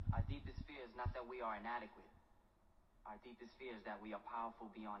not that we are inadequate. Our deepest fear is that we are powerful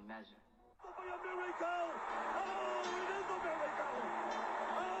beyond measure. It'll be a miracle! Oh, it is a miracle!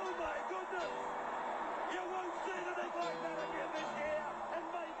 Oh my goodness! You won't see anything like that again this year, and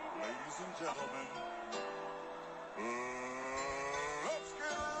maybe Ladies and gentlemen, let's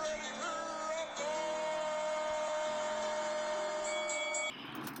get ready to rumble!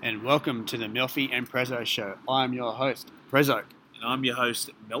 And welcome to the Melfi and Prezzo Show. I'm your host, Prezzo. And I'm your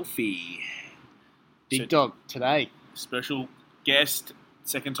host, Melfi. Big dog today. Special guest,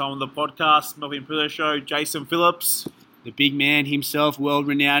 second time on the podcast, Melfi and Prezzo Show, Jason Phillips. The big man himself,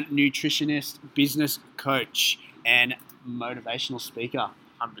 world-renowned nutritionist, business coach, and motivational speaker.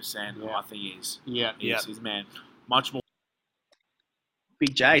 100%, Yeah. I think he is. Yeah, He's his man. Much more.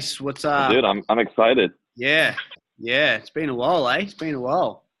 Big Jace, what's up? Dude, I'm excited. Yeah, it's been a while, eh? It's been a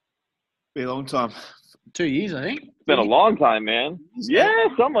while. Been a long time. 2 years, I think. It's been a long time, man. Yeah,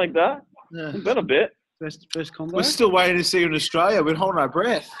 something like that. Yeah. It's been a bit. First combo. We're still waiting to see you in Australia. We're holding our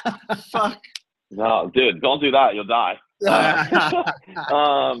breath. Fuck. No, dude, don't do that. You'll die. Yeah,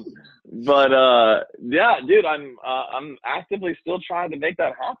 dude, I'm actively still trying to make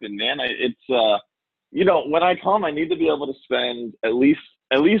that happen, man. When I come, I need to be able to spend at least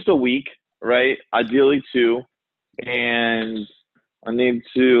a week, right? Ideally 2, and I need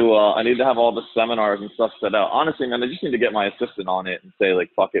to have all the seminars and stuff set out. Honestly, man, I just need to get my assistant on it and say,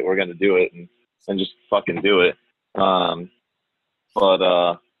 like, fuck it, we're gonna do it, and just fucking do it. Yeah,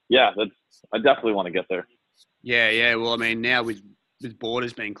 I definitely want to get there. Yeah. Well, I mean, now with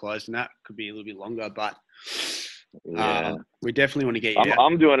borders being closed, and that could be a little bit longer, but we definitely want to get you out.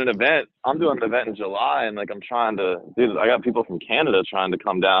 I'm doing an event. In July, and like I got people from Canada trying to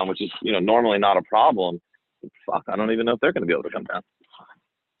come down, which is normally not a problem. Fuck, I don't even know if they're going to be able to come down.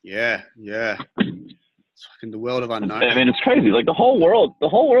 Yeah. It's fucking the world of unknown. I mean, it's crazy. Like the whole world's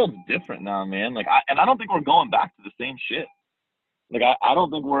different now, man. Like I don't think we're going back to the same shit. Like I don't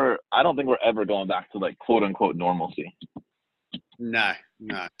think we're ever going back to like quote unquote normalcy. No.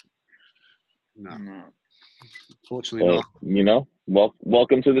 Fortunately not.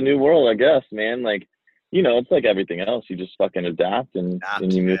 Welcome to the new world, I guess, man. Like, it's like everything else. You just fucking adapt and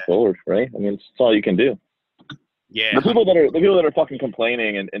you move forward, right? I mean, it's all you can do. Yeah. The people that are fucking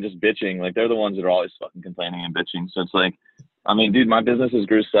complaining and just bitching, like they're the ones that are always fucking complaining and bitching. So it's like, I mean, dude, my business has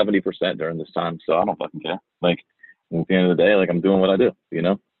grew 70% during this time, so I don't fucking care. Like at the end of the day, like I'm doing what I do,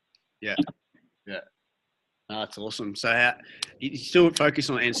 Yeah. That's awesome. So you still focus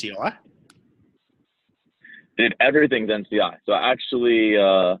on NCI? Dude, everything's NCI. So I actually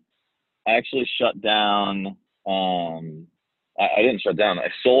shut down. I didn't shut down. I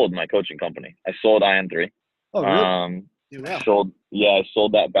sold my coaching company. I sold IN3. Oh, really? I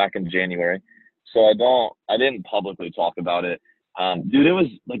sold that back in January. So I didn't publicly talk about it. Dude, it was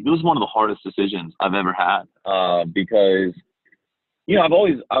one of the hardest decisions I've ever had. Because I've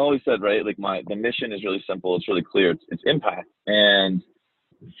always said, right, like the mission is really simple. It's really clear. It's impact. And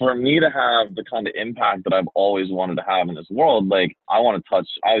for me to have the kind of impact that I've always wanted to have in this world, like I want to touch,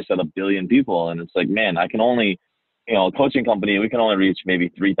 I always said 1 billion people. And it's like, man, I can only, a coaching company, we can only reach maybe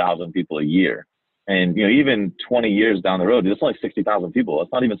 3,000 people a year. And, even 20 years down the road, it's only 60,000 people.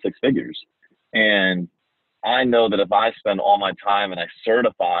 It's not even 6 figures. And I know that if I spend all my time and I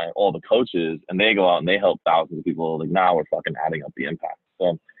certify all the coaches and they go out and they help thousands of people, like now we're fucking adding up the impact.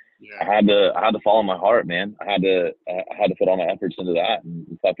 So I had to follow my heart, man. I had to put all my efforts into that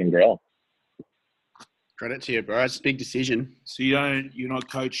and fucking grow. Credit to you, bro. It's a big decision. So you're not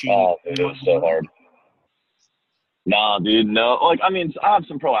coaching? Oh, dude, it was so hard. Nah, dude, no. Like, I mean, I have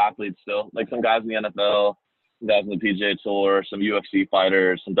some pro athletes still, like some guys in the NFL, some guys in the PGA Tour, some UFC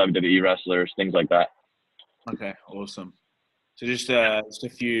fighters, some WWE wrestlers, things like that. Okay, awesome. So just a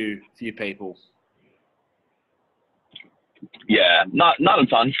few people. Yeah, not a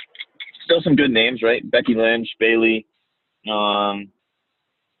ton. Still some good names, right? Becky Lynch, Bailey.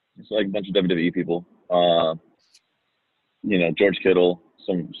 It's like a bunch of WWE people. George Kittle,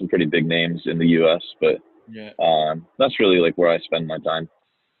 some pretty big names in the US, but yeah, that's really like where I spend my time.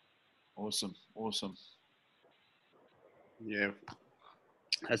 Awesome. Yeah,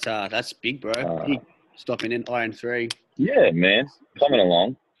 that's big, bro. Big. Stopping in IN3. Yeah, man, coming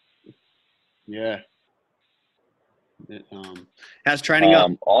along. Yeah. How's training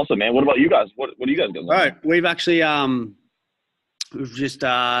up? Awesome, man. What about you guys? What do you guys got? Right, we've actually we've just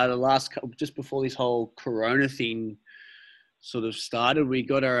just before this whole Corona thing sort of started, we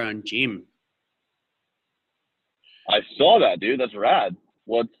got our own gym. I saw that, dude. That's rad.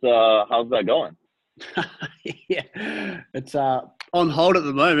 How's that going? Yeah, it's on hold at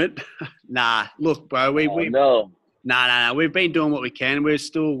the moment. Nah, look, bro, we no. No. We've been doing what we can. We're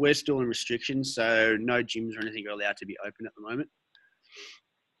still in restrictions, so no gyms or anything are allowed to be open at the moment.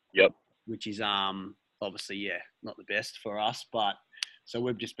 Yep. Which is obviously not the best for us, but so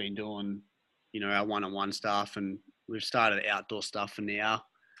we've just been doing our one-on-one stuff, and we've started outdoor stuff for now.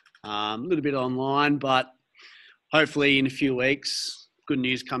 A little bit online, but hopefully in a few weeks, good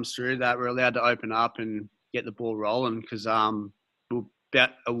news comes through that we're allowed to open up and get the ball rolling, because we're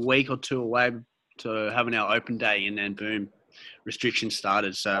about a week or two away to having our open day, and then boom, restrictions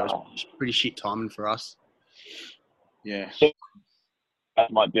started. So it was pretty shit timing for us. Yeah. So I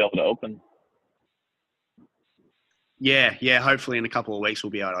might be able to open. Yeah. Hopefully in a couple of weeks we'll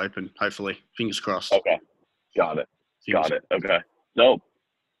be able to open. Hopefully, fingers crossed. Okay, got it. Okay, dope.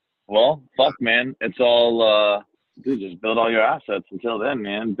 Well, fuck, man. It's all dude. Just build all your assets until then,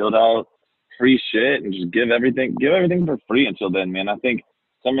 man. Build out free shit and just give everything for free until then, man. I think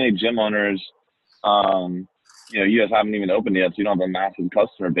so many gym owners, you guys haven't even opened yet, so you don't have a massive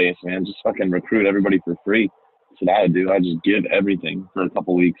customer base, man. Just fucking recruit everybody for free. That's what I would do. I just give everything for a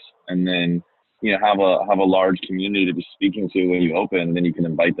couple weeks, and then have a large community to be speaking to when you open, and then you can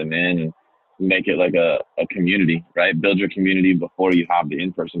invite them in and make it like a community, right? Build your community before you have the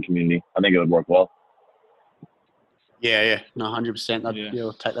in-person community. I think it would work well. Yeah. No, 100%.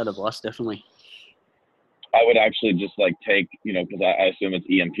 You'll take that advice, definitely. I would actually just take, because I assume it's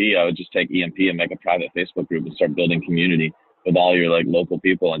EMP, I would just take EMP and make a private Facebook group and start building community with all your local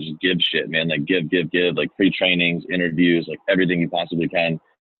people, and just give shit, man. Give, free trainings, interviews, everything you possibly can.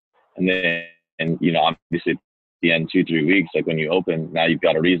 And then, obviously at the end, 2-3 weeks, when you open, now you've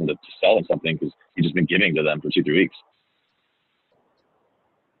got a reason to sell them something, because you've just been giving to them for 2-3 weeks.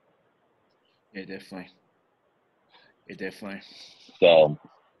 Yeah, definitely. So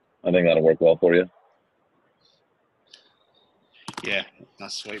I think that'll work well for you. Yeah,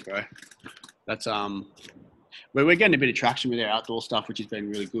 that's sweet, bro. That's we're getting a bit of traction with our outdoor stuff, which has been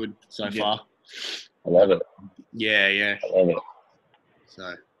really good so far. I love it. Yeah. I love it. So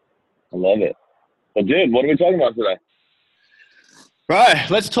I love it. Well, dude, what are we talking about today? Bro,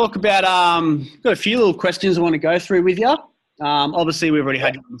 let's talk about got a few little questions I want to go through with you. Obviously we've already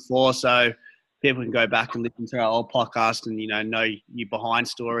had you before, so people can go back and listen to our old podcast and know your behind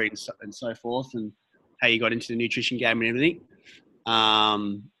story and so forth, and how you got into the nutrition game and everything.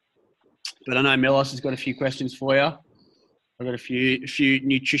 But I know Melos has got a few questions for you. I've got a few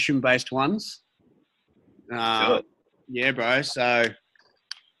nutrition-based ones. Yeah, bro. So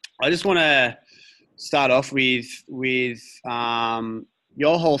I just want to start off with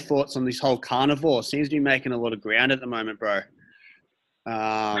your whole thoughts on this whole carnivore. Seems to be making a lot of ground at the moment, bro.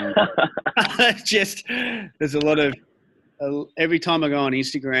 Just there's a lot of every time I go on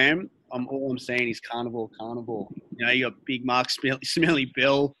Instagram, all I'm seeing is carnivore. You got Big Mark, Smelly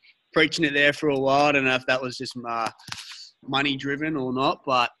Bill preaching it there for a while. I don't know if that was just money driven or not,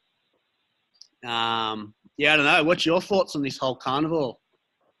 but I don't know. What's your thoughts on this whole carnivore?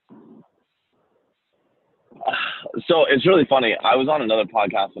 So it's really funny. I was on another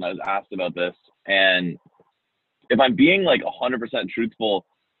podcast and I was asked about this, and if I'm being 100% truthful,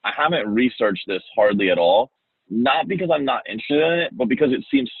 I haven't researched this hardly at all. Not because I'm not interested in it, but because it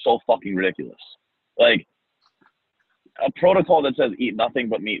seems so fucking ridiculous. A protocol that says eat nothing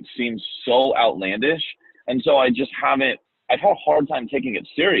but meat seems so outlandish. And so I've had a hard time taking it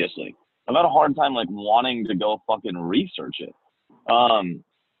seriously. I've had a hard time wanting to go fucking research it.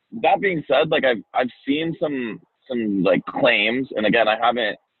 That being said, I've seen some claims, and again,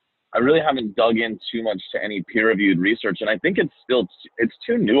 I really haven't dug in too much to any peer-reviewed research, and I think it's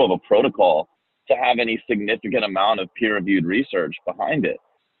too new of a protocol to have any significant amount of peer-reviewed research behind it.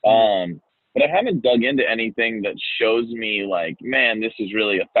 But I haven't dug into anything that shows me man, this is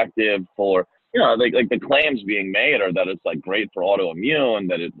really effective for, the claims being made are that it's great for autoimmune,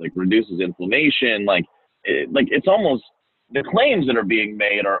 that it reduces inflammation. It's almost, the claims that are being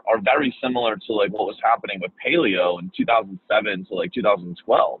made are very similar to what was happening with paleo in 2007 to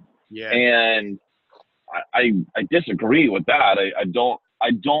 2012. Yeah. And I disagree with that. I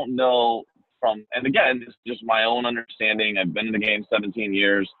don't know and again, it's just my own understanding. I've been in the game 17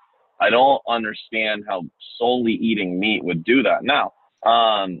 years. I don't understand how solely eating meat would do that. Now,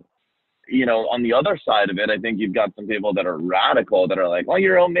 on the other side of it, I think you've got some people that are radical that are well,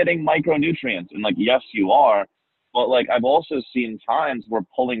 you're omitting micronutrients. And yes, you are. But I've also seen times where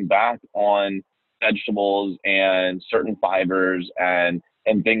pulling back on vegetables and certain fibers and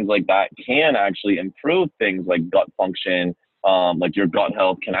things like that can actually improve things like gut function. Your gut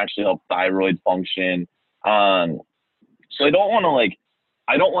health can actually help thyroid function. So I don't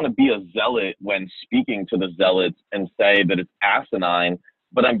want to be a zealot when speaking to the zealots and say that it's asinine,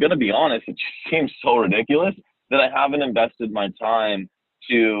 but I'm going to be honest, it just seems so ridiculous that I haven't invested my time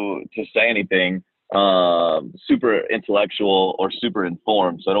to say anything super intellectual or super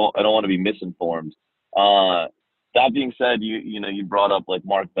informed. So I don't want to be misinformed. That being said, you brought up like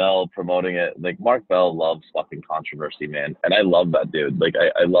Mark Bell promoting it. Like Mark Bell loves fucking controversy, man, and I love that dude. Like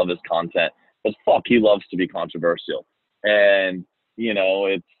I love his content, but fuck, he loves to be controversial. And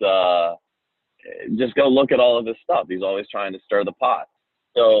it's just go look at all of his stuff. He's always trying to stir the pot.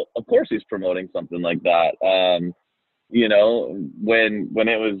 So of course he's promoting something like that.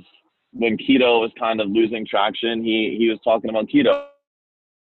 When keto was kind of losing traction, he was talking about keto.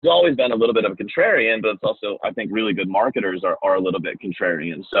 He's always been a little bit of a contrarian, but it's also, I think, really good marketers are a little bit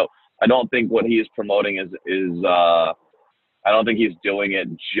contrarian. So I don't think what he is promoting is I don't think he's doing it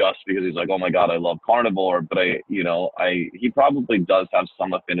just because he's like, oh my God, I love carnivore. But he probably does have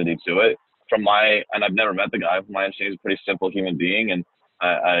some affinity to it. And I've never met the guy. From my understanding, he's a pretty simple human being, and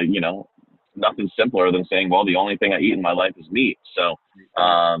nothing simpler than saying, well, the only thing I eat in my life is meat. So,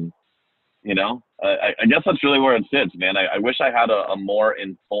 I guess that's really where it sits, man. I wish I had a more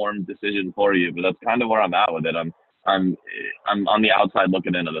informed decision for you, but that's kind of where I'm at with it. I'm on the outside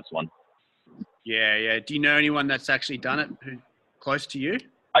looking into this one. Yeah. Do you know anyone that's actually done it close to you?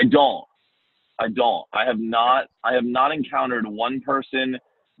 I don't. I have not encountered one person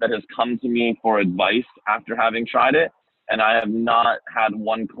that has come to me for advice after having tried it, and I have not had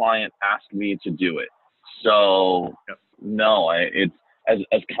one client ask me to do it. So no, it's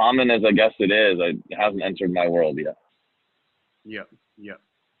as common as I guess it is. It hasn't entered my world yet. Yeah.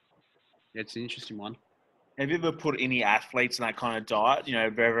 It's an interesting one. Have you ever put any athletes in that kind of diet? Very,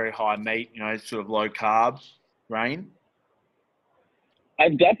 very high meat, sort of low carb, Rain?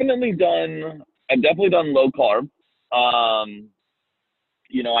 I've definitely done low carb.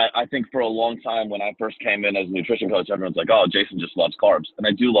 I think for a long time when I first came in as a nutrition coach, everyone's like, oh, Jason just loves carbs. And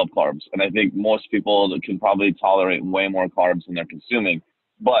I do love carbs. And I think most people can probably tolerate way more carbs than they're consuming.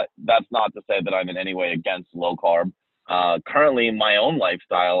 But that's not to say that I'm in any way against low carb. Currently in my own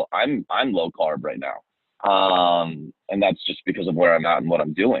lifestyle, I'm low carb right now. And that's just because of where I'm at and what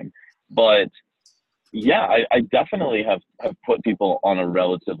I'm doing. But yeah, I definitely have put people on a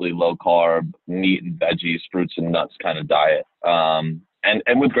relatively low carb, meat and veggies, fruits and nuts kind of diet.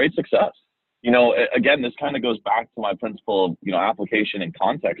 And with great success. Again, this kind of goes back to my principle of, application and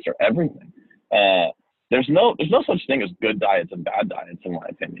context are everything. There's no such thing as good diets and bad diets, in my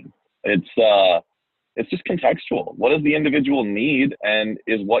opinion. It's just contextual. What does the individual need, and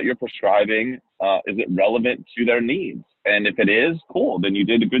is what you're prescribing, is it relevant to their needs? And if it is, cool, then you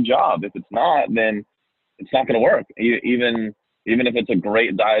did a good job. If it's not, then it's not going to work. Even if it's a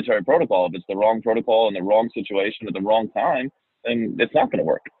great dietary protocol, if it's the wrong protocol in the wrong situation at the wrong time, then it's not going to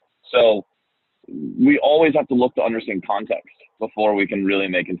work. So we always have to look to understand context before we can really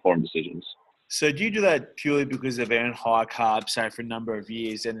make informed decisions. So do you do that purely because they've been high carb, say, for a number of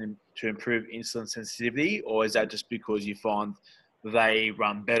years and then to improve insulin sensitivity? Or is that just because you find they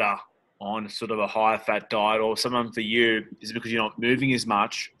run better on sort of a higher fat diet? Or sometimes for you, is it because you're not moving as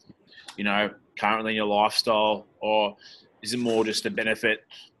much, currently in your lifestyle? Or is it more just a benefit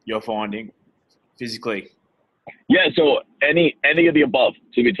you're finding physically? Yeah, so any of the above,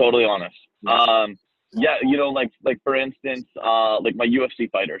 to be totally honest. Like for instance, like my UFC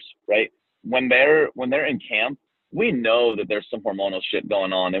fighters, right? When they're in camp, we know that there's some hormonal shit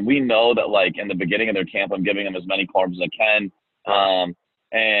going on, and we know that like in the beginning of their camp, I'm giving them as many carbs as I can.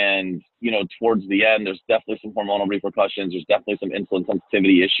 And towards the end, there's definitely some hormonal repercussions. There's definitely some insulin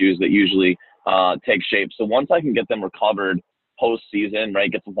sensitivity issues that usually take shape. So once I can get them recovered post-season,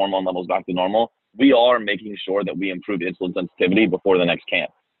 right, get some hormone levels back to normal, we are making sure that we improve insulin sensitivity before the next camp.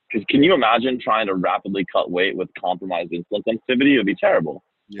 Because can you imagine trying to rapidly cut weight with compromised insulin sensitivity? It would be terrible.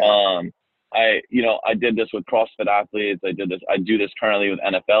 Yeah. I did this with CrossFit athletes. I do this currently with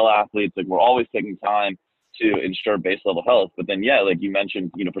NFL athletes. Like, we're always taking time to ensure base level health. But then, yeah, like you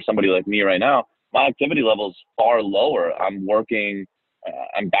mentioned, for somebody like me right now, my activity level is far lower. I'm working,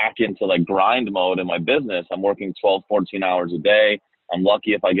 I'm back into like grind mode in my business. I'm working 12, 14 hours a day. I'm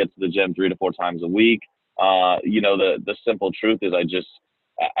lucky if I get to the gym 3 to 4 times a week. The simple truth is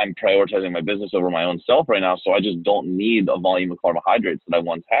I'm prioritizing my business over my own self right now. So I just don't need a volume of carbohydrates that I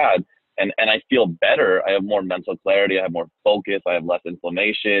once had. And I feel better. I have more mental clarity. I have more focus. I have less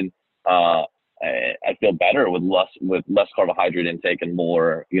inflammation. I feel better with less carbohydrate intake and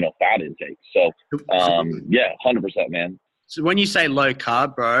more, fat intake. So, yeah, 100%, man. So when you say low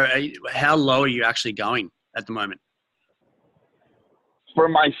carb, bro, how low are you actually going at the moment? For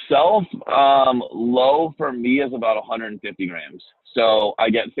myself, low for me is about 150 grams. So I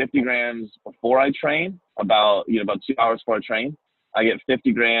get 50 grams before I train, about 2 hours before I train. I get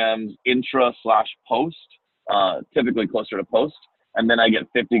 50 grams intra/post, typically closer to post. And then I get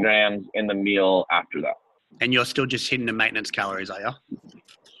 50 grams in the meal after that. And you're still just hitting the maintenance calories, are you?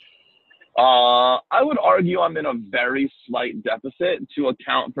 I would argue I'm in a very slight deficit to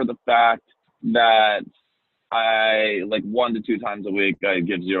account for the fact that I, like, 1 to 2 times a week, I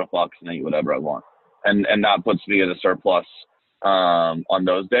give 0 fucks and I eat whatever I want. And that puts me in a surplus on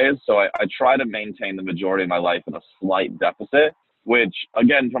those days. So I try to maintain the majority of my life in a slight deficit, which,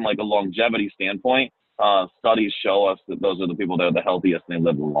 again, from like a longevity standpoint, studies show us that those are the people that are the healthiest and they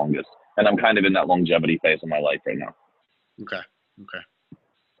live the longest. And I'm kind of in that longevity phase of my life right now. Okay.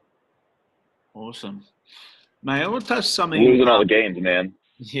 Awesome. Mate, I want to touch something. Losing all the games, man.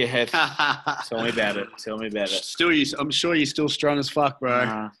 Yeah. Tell me about it. I'm sure you're still strong as fuck,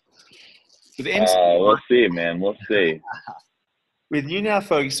 bro. We'll see, man. We'll see. With you now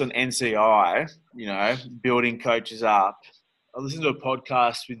focused on NCI, building coaches up, I listened to a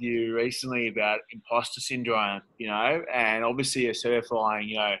podcast with you recently about imposter syndrome, and obviously you're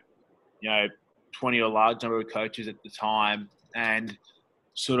certifying, 20 or large number of coaches at the time, and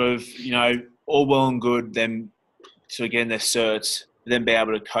sort of, all well and good them to again their certs, then be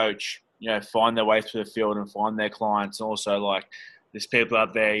able to coach, find their way through the field and find their clients. And also, like, there's people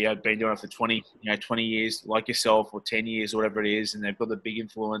out there, been doing it for 20 years, like yourself, or 10 years, or whatever it is, and they've got the big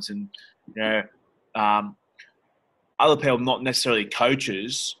influence. And, other people, not necessarily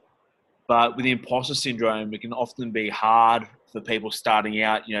coaches, but with the imposter syndrome, it can often be hard for people starting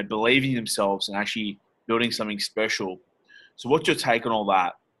out, believing in themselves and actually building something special. So what's your take on all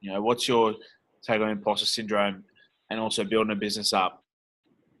that? What's your take on imposter syndrome and also building a business up?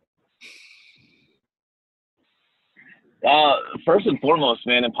 First and foremost,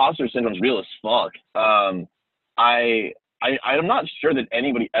 man, imposter syndrome is real as fuck. I'm not sure that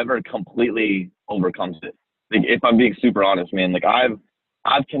anybody ever completely overcomes it. Like, if I'm being super honest, man, like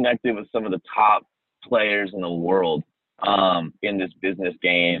I've connected with some of the top players in the world in this business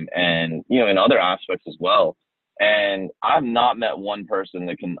game, and in other aspects as well. And I've not met one person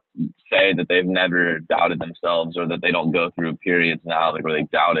that can say that they've never doubted themselves, or that they don't go through periods now where they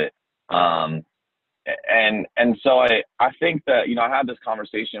doubt it. And so I think that, I had this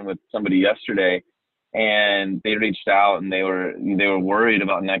conversation with somebody yesterday, and they reached out and they were worried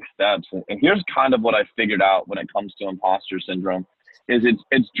about next steps. And here's kind of what I figured out when it comes to imposter syndrome is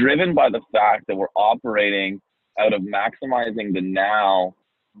it's driven by the fact that we're operating out of maximizing the now,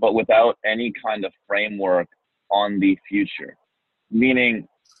 but without any kind of framework on the future. Meaning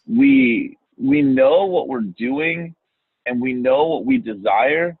we know what we're doing and we know what we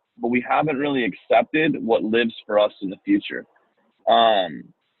desire, but we haven't really accepted what lives for us in the future.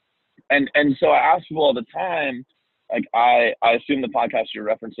 And so I ask people all the time, like I assume the podcast you're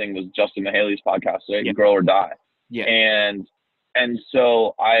referencing was Justin Mahaley's podcast, right? Yeah. Grow or Die. Yeah. And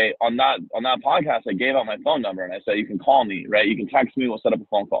so on that podcast, I gave out my phone number and I said, you can call me, right? You can text me, we'll set up a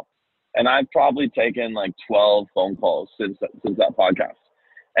phone call. And I've probably taken like 12 phone calls since that podcast.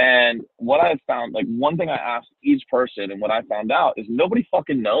 And what I've found, like, one thing I asked each person and what I found out is nobody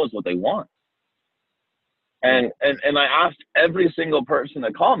fucking knows what they want. And I asked every single person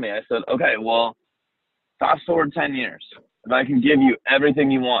that called me, I said, okay, well, fast forward 10 years. If I can give you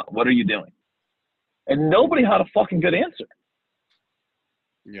everything you want, what are you doing? And nobody had a fucking good answer.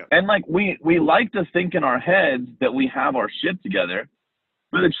 Yeah. And like, we like to think in our heads that we have our shit together,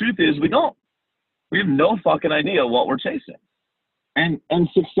 but the truth is we don't. We have no fucking idea what we're chasing. And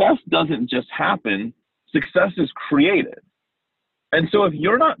success doesn't just happen. Success is created. And so if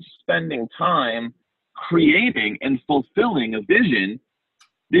you're not spending time creating and fulfilling a vision,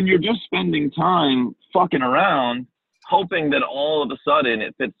 then you're just spending time fucking around, hoping that all of a sudden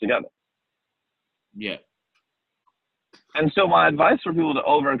it fits together. Yeah. And so my advice for people to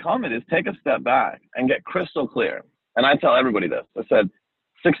overcome it is take a step back and get crystal clear. And I tell everybody this. I said,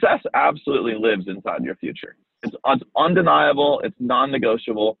 success absolutely lives inside your future. It's undeniable. It's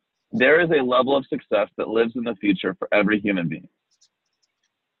non-negotiable. There is a level of success that lives in the future for every human being.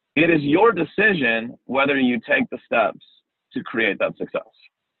 It is your decision whether you take the steps to create that success.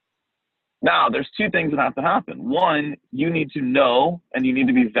 Now, there's two things that have to happen. One, you need to know and you need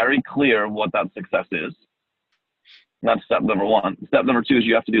to be very clear what that success is. And that's step number one. Step number two is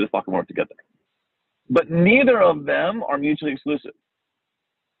you have to do the fucking work to get there. But neither of them are mutually exclusive.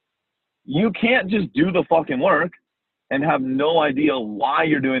 You can't just do the fucking work and have no idea why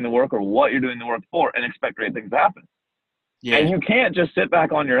you're doing the work or what you're doing the work for and expect great things to happen. Yeah. And you can't just sit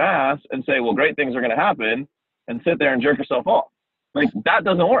back on your ass and say, well, great things are going to happen, and sit there and jerk yourself off. Like, that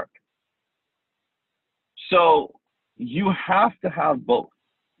doesn't work. So you have to have both.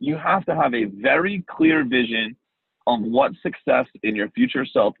 You have to have a very clear vision on what success in your future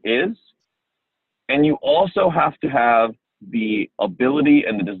self is, And you also have to have the ability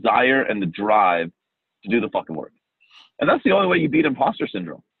and the desire and the drive to do the fucking work. And that's the only way you beat imposter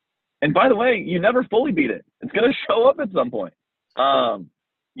syndrome. And by the way, you never fully beat it. It's going to show up at some point.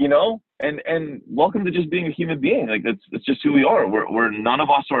 You know, and welcome to just being a human being. Like it's just who we are. We're none of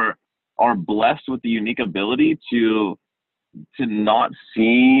us are blessed with the unique ability to not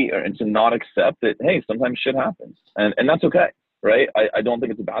see and to not accept that, hey, sometimes shit happens. And that's okay. Right? I don't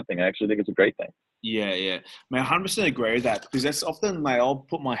think it's a bad thing. I actually think it's a great thing. Yeah, yeah. I 100% agree with that, because that's often, mate, I'll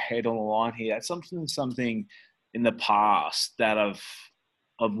put my head on the line here. That's something in the past that I've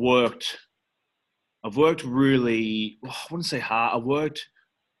worked really, I wouldn't say hard. I've worked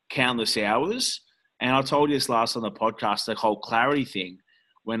countless hours. And I told you this last on the podcast, the whole clarity thing.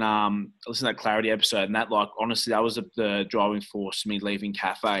 When I listened to that clarity episode, and that, like, honestly, that was the driving force for me leaving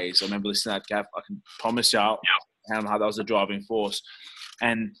cafes. I remember listening to that. I can promise you how that was the driving force.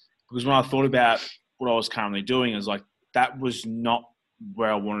 And because when I thought about what I was currently doing, it was like, that was not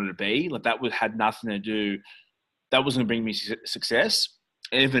where I wanted to be. Like, that had nothing to do. That wasn't going to bring me success.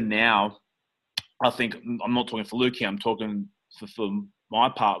 Even now, I think, I'm not talking for Luke here, I'm talking for my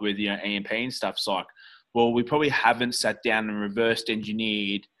part with, EMP and stuff. It's like, well, we probably haven't sat down and reversed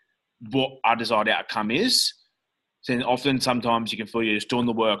engineered what our desired outcome is. So often, sometimes you can feel you're just doing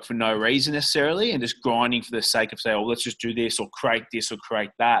the work for no reason necessarily and just grinding for the sake of saying, oh, let's just do this or create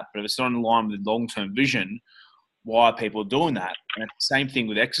that. But if it's not in line with the long-term vision, why are people doing that? And it's the same thing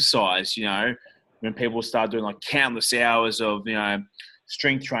with exercise, when people start doing like countless hours of,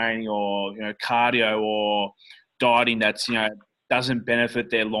 strength training or, cardio or dieting that's, doesn't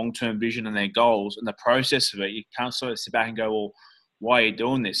benefit their long-term vision and their goals and the process of it, you can't sort of sit back and go, well, why are you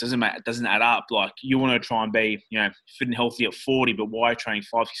doing this? It doesn't add up. Like, you want to try and be, fit and healthy at 40, but why are you training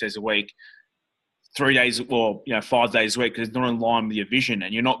 5-6 days a week, 3 days or 5 days a week? Because it's not in line with your vision,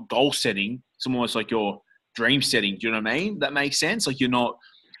 and you're not goal setting. It's almost like you're dream setting. Do you know what I mean? That makes sense. Like, you're 100%.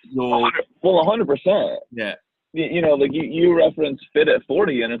 Yeah. Like you reference fit at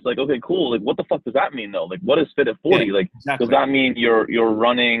 40, and it's like, okay, cool. Like, what the fuck does that mean though? Like, what is fit at 40? Yeah, like, exactly. Does that mean you're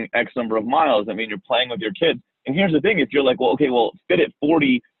running X number of miles? I mean, you're playing with your kids. And here's the thing: if you're like, well, okay, well, fit at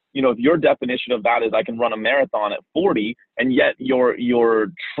 40, if your definition of that is I can run a marathon at 40, and yet your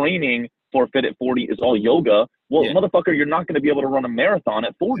training for fit at 40 is all yoga. Well, motherfucker, you're not going to be able to run a marathon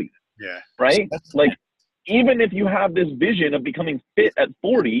at 40. Yeah. Right? Like, even if you have this vision of becoming fit at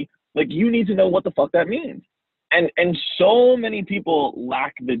 40, like, you need to know what the fuck that means. And so many people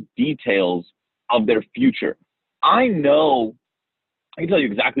lack the details of their future. I can tell you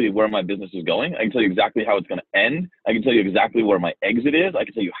exactly where my business is going. I can tell you exactly how it's going to end. I can tell you exactly where my exit is. I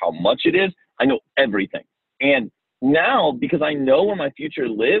can tell you how much it is. I know everything. And now, because I know where my future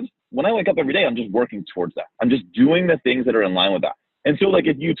lives, when I wake up every day, I'm just working towards that. I'm just doing the things that are in line with that. And so, like,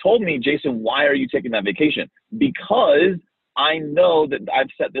 if you told me, Jason, why are you taking that vacation? Because I know that I've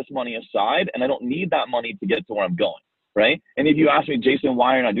set this money aside and I don't need that money to get to where I'm going, right? And if you ask me, Jason,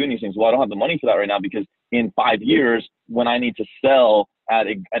 why are you not doing these things? Well, I don't have the money for that right now, because in 5 years, when I need to sell at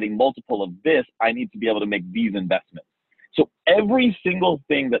a multiple of this, I need to be able to make these investments. So every single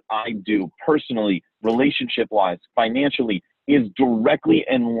thing that I do personally, relationship-wise, financially, is directly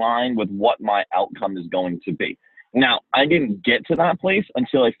in line with what my outcome is going to be. Now, I didn't get to that place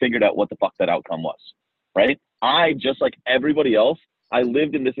until I figured out what the fuck that outcome was, right? I, just like everybody else, I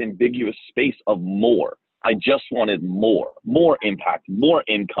lived in this ambiguous space of more. I just wanted more impact, more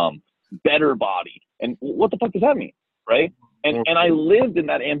income, better body. And what the fuck does that mean, right? And I lived in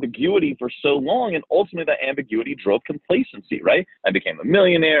that ambiguity for so long, and ultimately that ambiguity drove complacency, right? I became a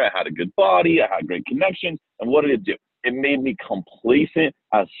millionaire, I had a good body, I had great connections, and what did it do? It made me complacent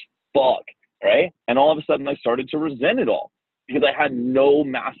as fuck, right? And all of a sudden I started to resent it all because I had no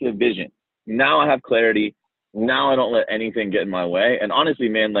massive vision. Now I have clarity. Now I don't let anything get in my way. And honestly,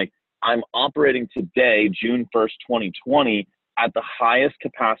 man, like, I'm operating today, June 1st, 2020, at the highest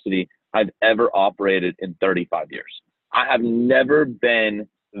capacity I've ever operated in 35 years. I have never been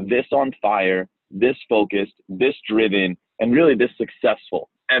this on fire, this focused, this driven, and really this successful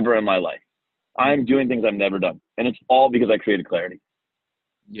ever in my life. I'm doing things I've never done. And it's all because I created clarity.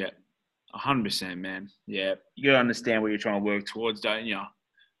 Yeah, 100%, man. Yeah. You got to understand what you're trying to work towards, don't you?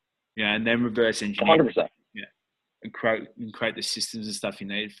 Yeah, and then reverse engineer. 100%. Yeah, and create the systems and stuff you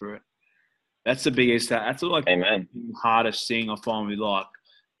need for it. That's the biggest. That's like Amen. The hardest thing I find with like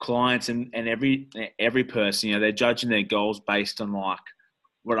clients and every person. They're judging their goals based on like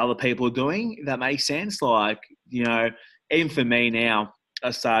what other people are doing. If that makes sense. Like, even for me now, I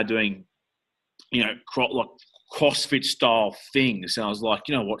started doing like CrossFit style things, and I was like,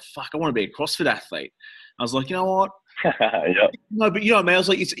 you know what? Fuck, I want to be a CrossFit athlete. I was like, you know what? Yep. No, but you know what, man? I was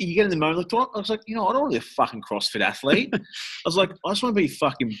like, you get in the moment. Like, I was like, I don't want to be a fucking CrossFit athlete. I was like, I just want to be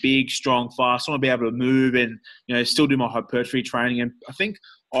fucking big, strong, fast. I want to be able to move and, still do my hypertrophy training. And I think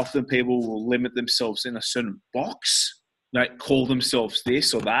often people will limit themselves in a certain box, like call themselves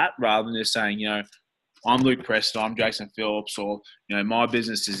this or that, rather than just saying, I'm Luke Preston, I'm Jason Phillips, or, my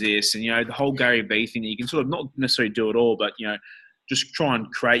business is this. And, the whole Gary Vee thing, you can sort of not necessarily do it all, but, just try and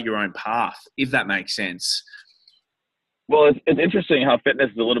create your own path, if that makes sense. Well, it's interesting how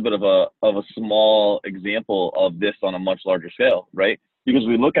fitness is a little bit of a small example of this on a much larger scale, right? Because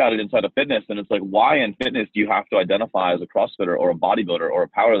we look at it inside of fitness and it's like, why in fitness do you have to identify as a CrossFitter or a bodybuilder or a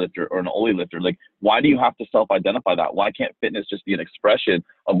powerlifter or an Ollie lifter? Like, why do you have to self-identify that? Why can't fitness just be an expression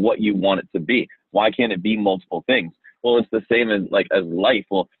of what you want it to be? Why can't it be multiple things? Well, it's the same as life.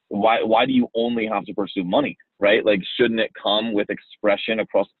 Well, why do you only have to pursue money, right? Like, shouldn't it come with expression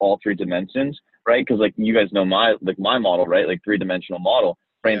across all three dimensions, right? Because like you guys know my model, right? Like 3-dimensional model,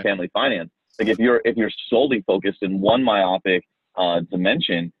 brain, family, finance. Like if you're solely focused in one myopic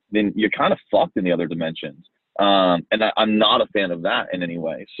dimension, then you're kind of fucked in the other dimensions. And I'm not a fan of that in any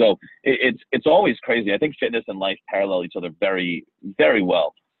way. So it's always crazy. I think fitness and life parallel each other very, very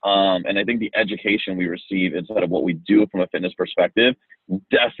well. And I think the education we receive inside of what we do from a fitness perspective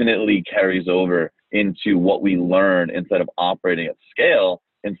definitely carries over into what we learn instead of operating at scale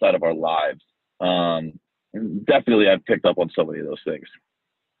inside of our lives. Definitely I've picked up on so many of those things.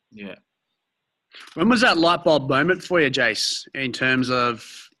 Yeah. When was that light bulb moment for you, Jace, in terms of,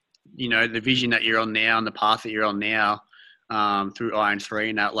 the vision that you're on now and the path that you're on now through Iron 3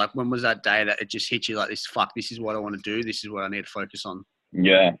 and that? Like, when was that day that it just hit you like this, fuck, this is what I want to do. This is what I need to focus on.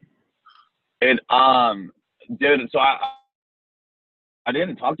 Yeah. Dude, so I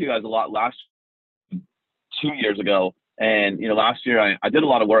didn't talk to you guys a lot last 2 years ago. And, last year I did a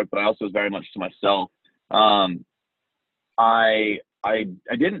lot of work, but I also was very much to myself.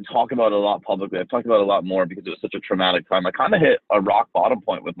 I didn't talk about it a lot publicly. I've talked about it a lot more because it was such a traumatic time. I kind of hit a rock bottom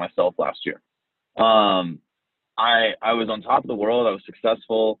point with myself last year. I was on top of the world. I was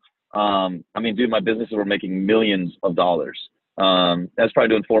successful. Dude, my businesses were making millions of dollars. I was probably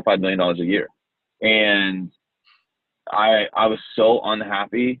doing $4 or $5 million a year. And I was so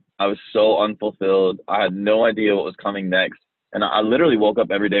unhappy. I was so unfulfilled. I had no idea what was coming next. And I literally woke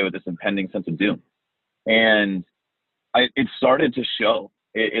up every day with this impending sense of doom. And it started to show.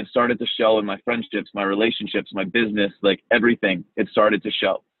 It started to show in my friendships, my relationships, my business, like everything. It started to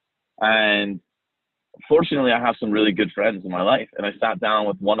show. And fortunately, I have some really good friends in my life. And I sat down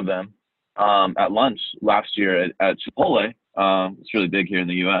with one of them at lunch last year at Chipotle. It's really big here in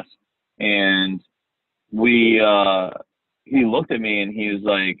the U.S. And he looked at me and he was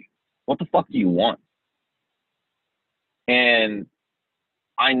like, what the fuck do you want? And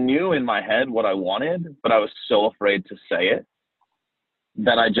I knew in my head what I wanted, but I was so afraid to say it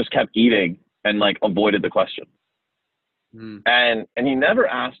that I just kept eating and like avoided the question. And he never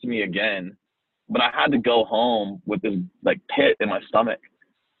asked me again, but I had to go home with this like pit in my stomach.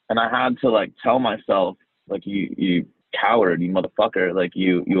 And I had to like tell myself, like, you coward, you motherfucker, like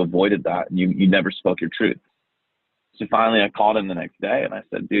you avoided that and you never spoke your truth. So finally I called him the next day and I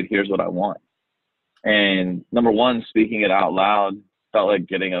said, dude, here's what I want. And number one, speaking it out loud felt like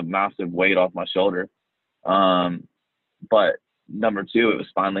getting a massive weight off my shoulder. But number two, it was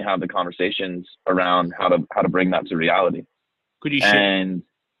finally having the conversations around how to bring that to reality. Could you share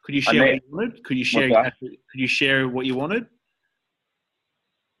what you wanted? Could you share what you wanted?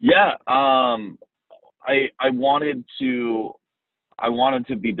 Yeah. I wanted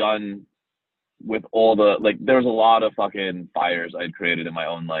to be done with all the, like, there was a lot of fucking fires I'd created in my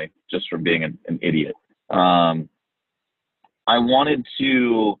own life just from being an idiot. I wanted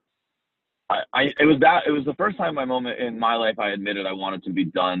to, it was the first time in my life I admitted I wanted to be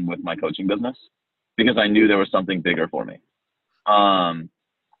done with my coaching business because I knew there was something bigger for me. And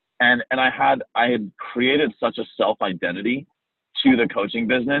I had created such a self-identity to the coaching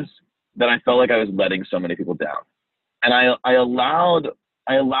business that I felt like I was letting so many people down. And I allowed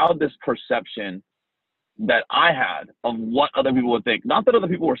this perception that I had of what other people would think. Not that other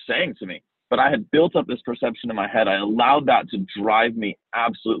people were saying to me, but I had built up this perception in my head. I allowed that to drive me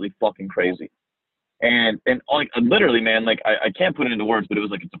absolutely fucking crazy. And like, literally, man, like I can't put it into words, but it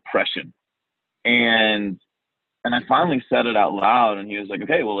was like a depression. And I finally said it out loud and he was like,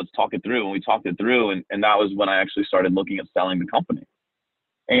 okay, well, let's talk it through. And we talked it through. And that was when I actually started looking at selling the company.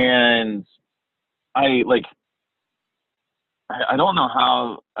 And I don't know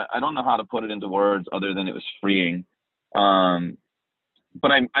how to put it into words other than it was freeing.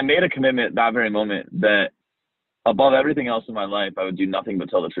 But I made a commitment that very moment that above everything else in my life, I would do nothing but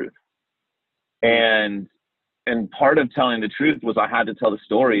tell the truth. And And part of telling the truth was I had to tell the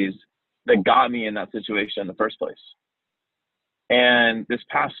stories that got me in that situation in the first place. And this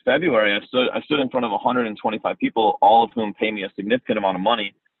past February, I stood in front of 125 people, all of whom pay me a significant amount of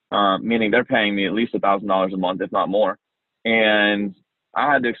money, meaning they're paying me at least $1,000 a month, if not more. And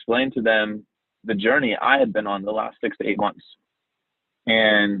I had to explain to them the journey I had been on the last 6 to 8 months.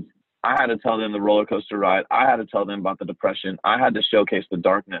 And I had to tell them the roller coaster ride. I had to tell them about the depression. I had to showcase the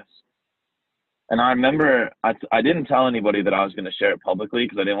darkness. And I remember I didn't tell anybody that I was going to share it publicly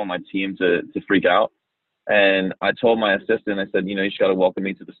because I didn't want my team to freak out. And I told my assistant, I said, you know, you just got to welcome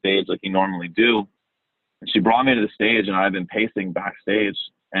me to the stage like you normally do. And she brought me to the stage, and I've been pacing backstage.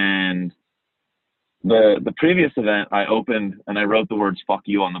 And the previous event, I opened and I wrote the words "fuck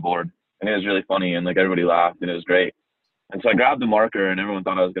you" on the board, and it was really funny, and like everybody laughed, and it was great. And so I grabbed the marker, and everyone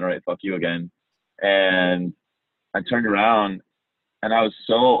thought I was going to write "fuck you" again. And I turned around, and I was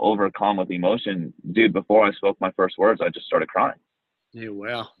so overcome with emotion, dude. Before I spoke my first words, I just started crying. Yeah,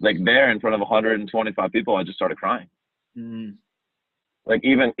 wow. Like there in front of 125 people, I just started crying. Mm. Like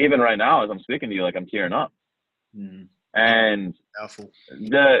even right now, as I'm speaking to you, like I'm tearing up. Mm. And Powerful.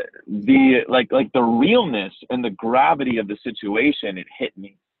 the like the realness and the gravity of the situation, it hit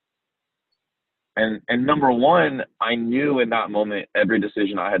me. And number one, I knew in that moment every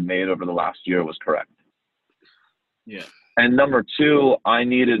decision I had made over the last year was correct. Yeah. And number two, I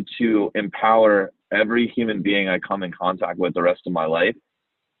needed to empower every human being I come in contact with the rest of my life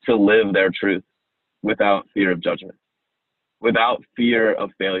to live their truth without fear of judgment, without fear of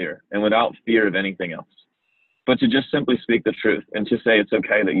failure, and without fear of anything else. But to just simply speak the truth and to say it's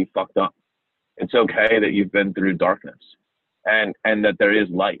okay that you fucked up. It's okay that you've been through darkness, and that there is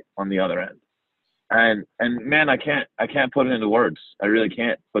light on the other end. And man, I can't put it into words. I really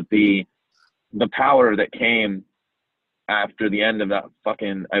can't. But the power that came after the end of that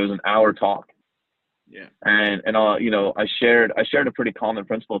it was an hour talk. Yeah. And you know, I shared a pretty common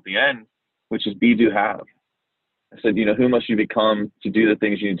principle at the end, which is be, do, have. I said, you know, who must you become to do the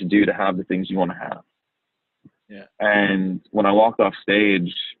things you need to do to have the things you want to have? Yeah. And when I walked off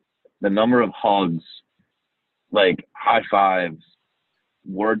stage, the number of hugs, like high fives,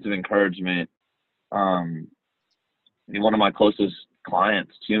 words of encouragement, one of my closest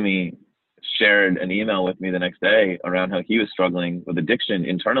clients to me shared an email with me the next day around how he was struggling with addiction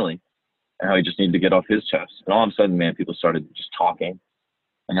internally and how he just needed to get off his chest. And all of a sudden, man, people started just talking.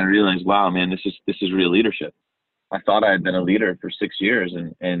 And I realized, wow, man, this is real leadership. I thought I had been a leader for 6 years,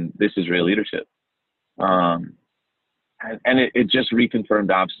 and this is real leadership. And it just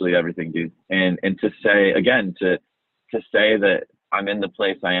reconfirmed absolutely everything, dude. And to say, again, to say that I'm in the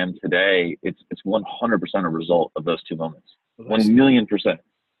place I am today, it's 100% a result of those two moments. 1,000,000%.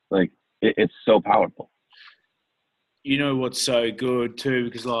 Like, it's so powerful. You know what's so good too,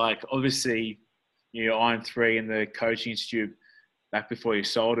 because like obviously, you know, I'm 3 in the coaching institute back before you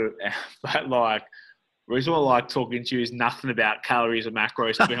sold it, but like the reason why I like talking to you is nothing about calories or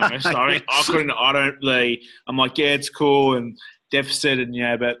macros, to be honest. I'm like, yeah, it's cool and deficit and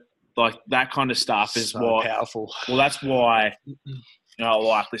yeah, but like that kind of stuff is so what powerful. Well, that's why, you know, I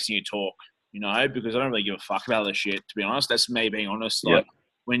like listening to you talk, you know, because I don't really give a fuck about this shit, to be honest. That's me being honest. Like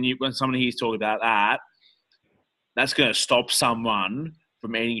when somebody hears talk about that, that's going to stop someone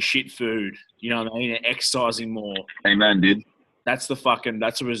from eating shit food, you know what I mean, and exercising more. Amen, dude. That's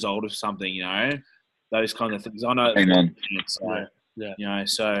a result of something, you know, those kind of things. I know. Amen. So, Yeah. You know,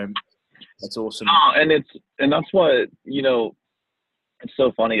 so that's awesome. Oh, and that's what, you know, it's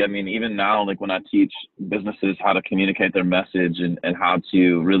so funny. I mean, even now, like when I teach businesses how to communicate their message and how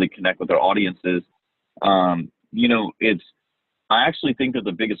to really connect with their audiences, you know, I actually think that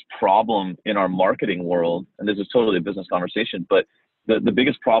the biggest problem in our marketing world, and this is totally a business conversation, but the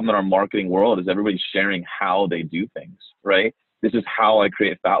biggest problem in our marketing world is everybody sharing how they do things, right? This is how I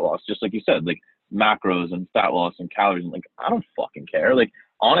create fat loss. Just like you said, like macros and fat loss and calories. And like, I don't fucking care. Like,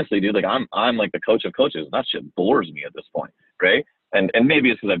 honestly, dude, like I'm like the coach of coaches. And that shit bores me at this point, right? And maybe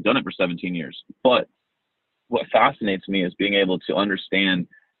it's because I've done it for 17 years. But what fascinates me is being able to understand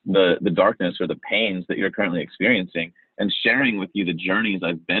the darkness or the pains that you're currently experiencing and sharing with you the journeys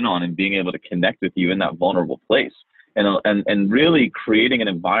I've been on and being able to connect with you in that vulnerable place and really creating an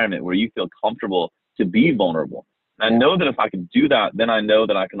environment where you feel comfortable to be vulnerable. And I know that if I can do that, then I know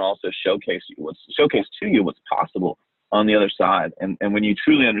that I can also showcase to you what's possible on the other side. And when you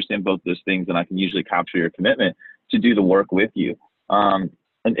truly understand both those things, then I can usually capture your commitment to do the work with you.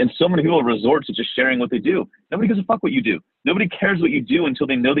 And so many people resort to just sharing what they do. Nobody gives a fuck what you do. Nobody cares what you do until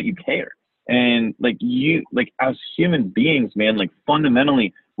they know that you care. And like as human beings, man, like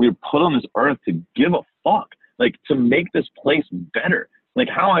fundamentally, we're put on this earth to give a fuck, like to make this place better, Like,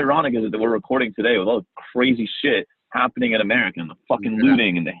 how ironic is it that we're recording today with all the crazy shit happening in America and the fucking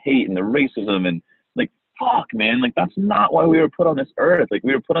looting and the hate and the racism and like, fuck, man, like that's not why we were put on this earth. Like,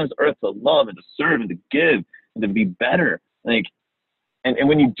 we were put on this earth to love and to serve and to give and to be better. Like, and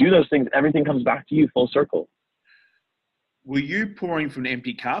when you do those things, everything comes back to you full circle. Were you pouring from an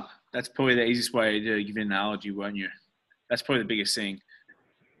empty cup? That's probably the easiest way to give an analogy, weren't you? That's probably the biggest thing.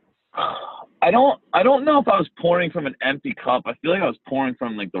 I don't know if I was pouring from an empty cup. I feel like I was pouring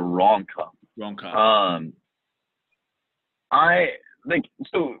from like the wrong cup. Wrong cup.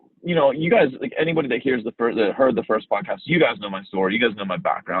 So, you know, you guys, like anybody that heard the first podcast, you guys know my story. You guys know my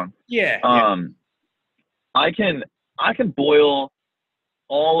background. Yeah. I can boil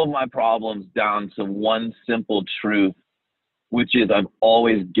all of my problems down to one simple truth, which is I've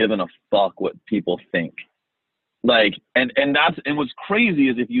always given a fuck what people think. Like, and what's crazy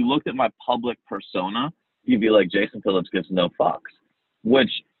is if you looked at my public persona, you'd be like, Jason Phillips gives no fucks,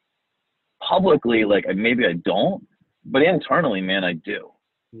 which publicly, like, maybe I don't, but internally, man, I do.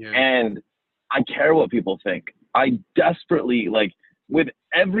 Yeah. And I care what people think. I desperately, like, with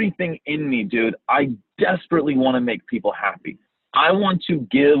everything in me, dude, I desperately want to make people happy. I want to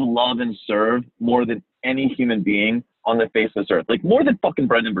give, love, and serve more than any human being on the face of this earth. Like, more than fucking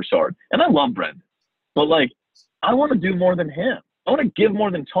Brendan Burchard. And I love Brendan. But, like, I want to do more than him. I want to give more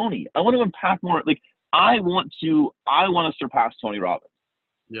than Tony. I want to impact more. Like, I want to surpass Tony Robbins.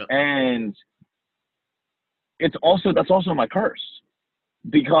 Yeah. And that's also my curse,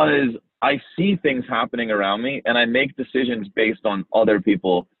 because I see things happening around me and I make decisions based on other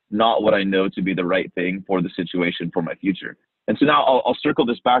people, not what I know to be the right thing for the situation, for my future. And so now I'll circle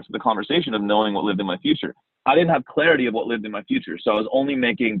this back to the conversation of knowing what lived in my future. I didn't have clarity of what lived in my future. So I was only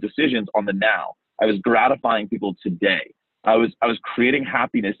making decisions on the now. I was gratifying people today. I was creating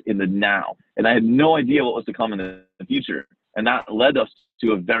happiness in the now. And I had no idea what was to come in the future. And that led us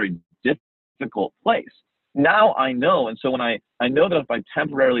to a very difficult place. Now I know. And so when I know that if I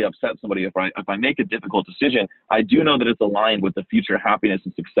temporarily upset somebody, if I make a difficult decision, I do know that it's aligned with the future happiness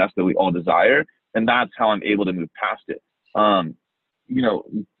and success that we all desire. And that's how I'm able to move past it. You know,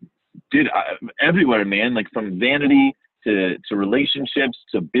 everywhere, man, like from vanity to relationships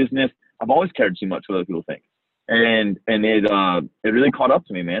to business, I've always cared too much what other people think. And it really caught up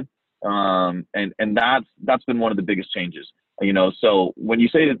to me, man. And that's been one of the biggest changes, you know. So when you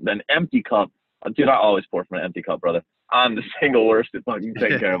say an empty cup, dude, I always pour from an empty cup, brother. I'm the single worst at fucking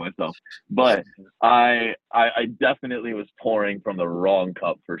taking care of myself. But I definitely was pouring from the wrong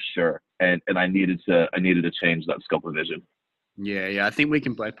cup for sure. And I needed to change that scope of vision. Yeah. I think we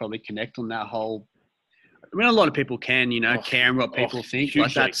can both probably connect on that whole. I mean, a lot of people can, you know, care what people think.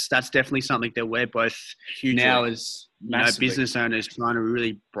 Like that's definitely something that we're both now as business owners trying to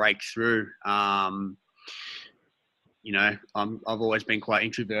really break through. You know, I've always been quite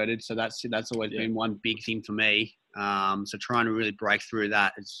introverted, so that's always been one big thing for me. So trying to really break through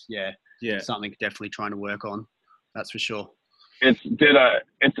that is something definitely trying to work on. That's for sure. It's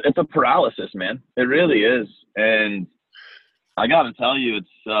a paralysis, man. It really is, and I gotta tell you,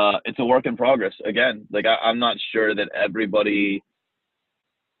 it's a work in progress. Again, like I'm not sure that everybody.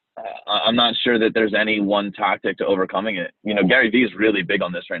 I'm not sure that there's any one tactic to overcoming it. You know, Gary Vee is really big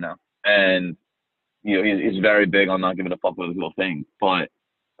on this right now, and you know he's very big on not giving a fuck what people think. But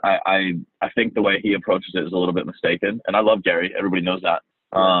I think the way he approaches it is a little bit mistaken, and I love Gary. Everybody knows that.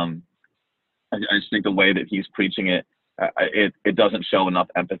 I just think the way that he's preaching it, it doesn't show enough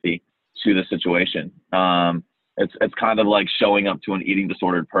empathy to the situation. It's kind of like showing up to an eating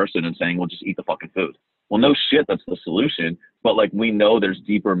disordered person and saying, well, just eat the fucking food. Well, no shit, that's the solution. But like, we know there's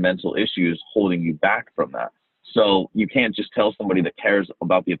deeper mental issues holding you back from that. So you can't just tell somebody that cares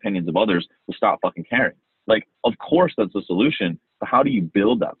about the opinions of others to stop fucking caring. Like, of course that's the solution, but how do you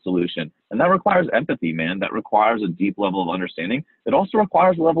build that solution? And that requires empathy, man. That requires a deep level of understanding. It also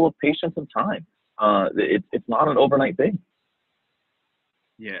requires a level of patience and time. It's not an overnight thing.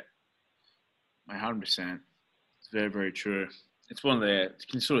 Yeah, 100%. It's very, very true. It's one of it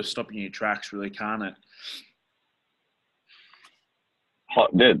can sort of stop you in your tracks, really, can't it?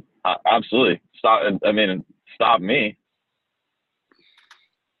 Dude, absolutely. Stop me.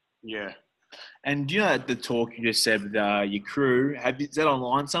 Yeah. And do you know the talk you just said with your crew, is that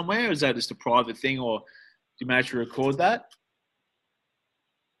online somewhere, or is that just a private thing, or do you manage to record that?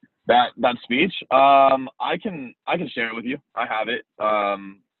 That speech, I can share it with you. I have it.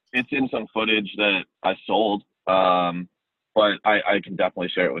 It's in some footage that I sold, but I can definitely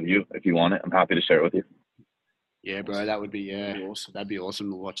share it with you if you want it. I'm happy to share it with you. Yeah, bro, that would be awesome. That'd be awesome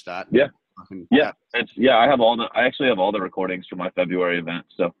to watch that. Yeah, I actually have all the recordings from my February event.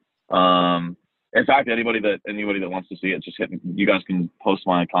 So, In fact, anybody that wants to see it, just hit me. You guys can post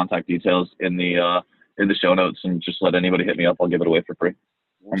my contact details in the show notes and just let anybody hit me up. I'll give it away for free.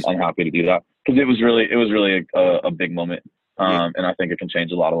 I'm happy to do that because it was really a big moment. And I think it can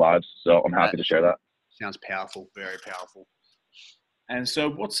change a lot of lives. So I'm happy to share that. Sounds powerful, very powerful. And so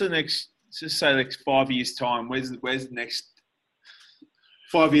what's the next, just say like 5 years time, where's the next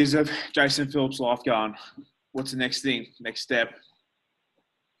 5 years of Jason Phillips' life going? What's the next thing, next step?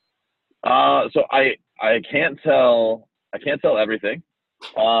 So I can't tell everything.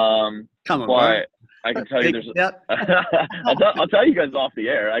 Come on, but bro. I can tell you there's I'll tell you guys off the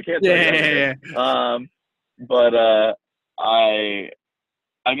air. I can't tell you everything. But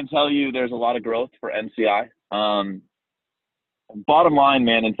I can tell you there's a lot of growth for NCI. Bottom line,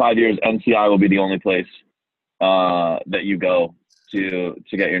 man, in 5 years, NCI will be the only place that you go to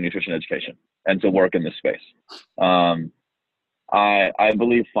get your nutrition education and to work in this space. I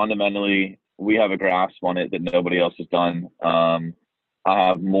believe fundamentally we have a grasp on it that nobody else has done. I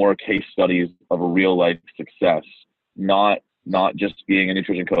have more case studies of a real life success, not just being a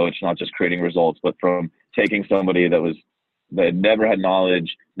nutrition coach, not just creating results, but from taking somebody that never had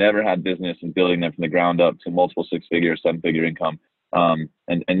knowledge, never had business, and building them from the ground up to multiple 6-figure, 7-figure income. And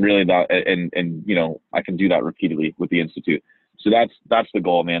really that, and you know, I can do that repeatedly with the Institute. So that's the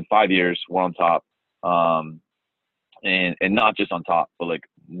goal, man. 5 years, we're on top. And not just on top, but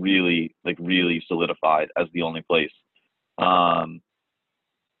really solidified as the only place.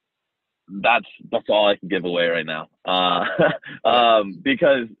 That's all I can give away right now.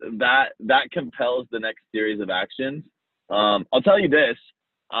 Because that compels the next series of actions. I'll tell you this,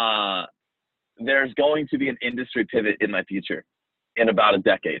 there's going to be an industry pivot in my future in about a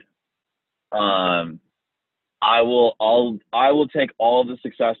decade. I will take all the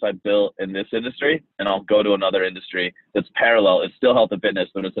success I built in this industry and I'll go to another industry that's parallel. It's still health and fitness,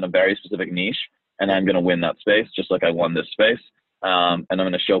 but it's in a very specific niche, and I'm going to win that space just like I won this space. And I'm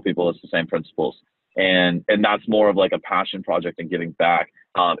going to show people it's the same principles. And that's more of like a passion project and giving back.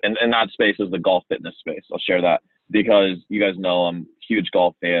 And that space is the golf fitness space. I'll share that because you guys know I'm a huge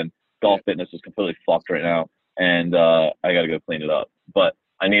golf fan. Golf fitness is completely fucked right now. And I got to go clean it up. But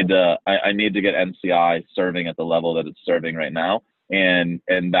I need to get NCI serving at the level that it's serving right now. And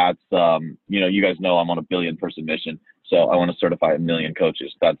that's, you guys know I'm on a 1 billion person mission. So I want to certify 1 million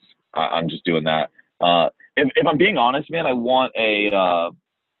coaches. I'm just doing that. If I'm being honest, man, I want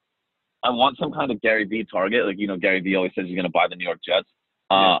some kind of Gary Vee target. Gary Vee always says he's going to buy the New York Jets.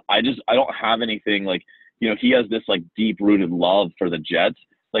 I don't have anything he has this deep rooted love for the Jets.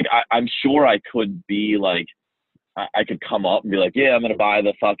 I'm sure I could be I could come up and be yeah, I'm going to buy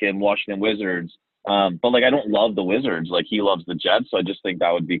the fucking Washington Wizards. But I don't love the Wizards. He loves the Jets. So I just think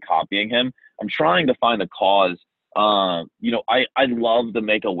that would be copying him. I'm trying to find a cause. I love the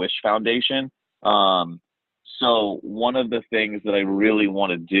Make-A-Wish Foundation. So one of the things that I really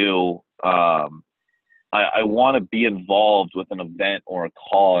want to do, I want to be involved with an event or a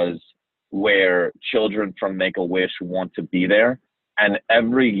cause where children from Make-A-Wish want to be there. And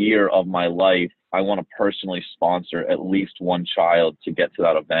every year of my life, I want to personally sponsor at least one child to get to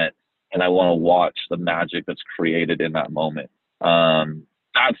that event. And I want to watch the magic that's created in that moment.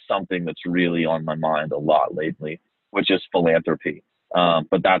 That's something that's really on my mind a lot lately, which is philanthropy.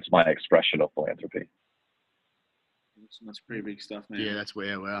 But that's my expression of philanthropy. That's pretty big stuff, man. Yeah, that's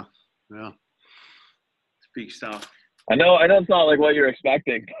wow. It's big stuff. I know it's not what you're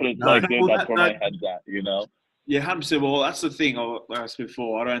expecting, but it's dude, that's where my head's at, Yeah, 100%. Well, that's the thing. Like I said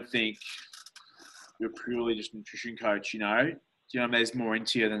before, I don't think you're purely just a nutrition coach, there's more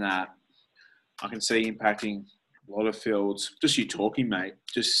into you than that. I can see impacting a lot of fields. Just you talking, mate.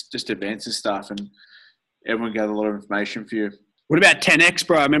 Just events and stuff, and everyone got a lot of information for you. What about 10X,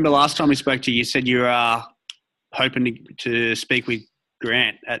 bro? I remember last time we spoke to you, you said you were hoping to speak with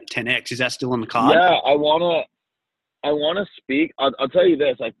Grant at 10X. Is that still on the card? Yeah, I wanna speak. I'll tell you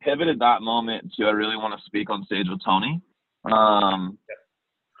this. I pivoted that moment to I really want to speak on stage with Tony.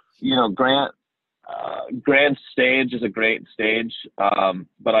 Grant's stage is a great stage,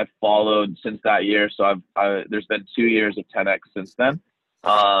 but I've followed since that year. So there's been 2 years of 10X since then.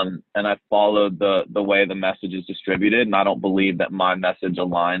 And I followed the way the message is distributed, and I don't believe that my message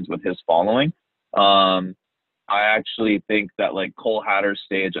aligns with his following. I actually think that Cole Hatter's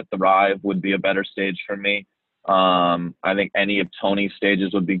stage at Thrive would be a better stage for me. I think any of Tony's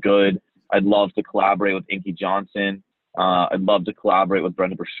stages would be good. I'd love to collaborate with Inky Johnson. I'd love to collaborate with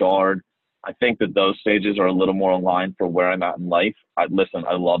Brenda Burchard. I think that those stages are a little more aligned for where I'm at in life. I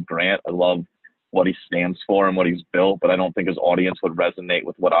love Grant. I love what he stands for and what he's built, but I don't think his audience would resonate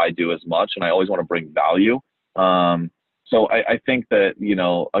with what I do as much. And I always want to bring value. So I think that,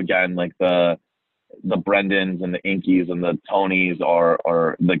 again, the Brendans and the Inkies and the Tonys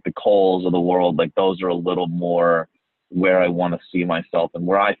are like the Coles of the world. Like those are a little more where I want to see myself and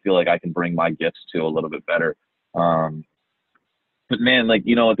where I feel like I can bring my gifts to a little bit better. But man, like,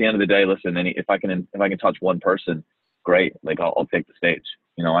 you know, at the end of the day, listen, if I can touch one person, great. Like I'll take the stage.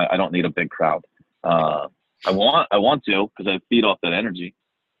 You know, I don't need a big crowd. I want to, because I feed off that energy,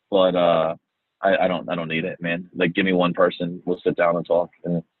 but I don't need it, man. Like give me one person, we'll sit down and talk,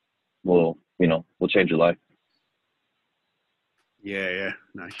 and we'll change your life. Yeah.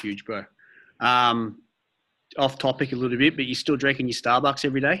 No, huge, bro. Off topic a little bit, but you still drinking your Starbucks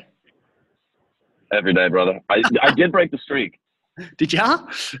every day? Every day, brother. I did break the streak. Did ya?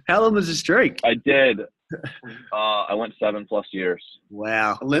 How long was the streak? I did. I went 7+ years.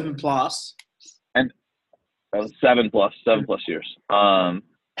 Wow. 11 plus. And that was 7+ years.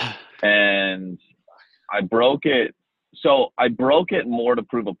 And I broke it. So I broke it more to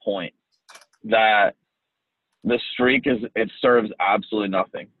prove a point that the streak it serves absolutely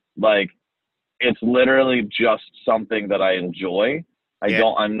nothing. Like it's literally just something that I enjoy.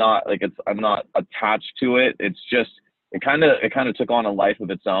 I'm not attached to it. It's just, it kind of took on a life of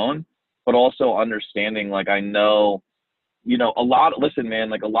its own, but also understanding, like, I know, you know, listen,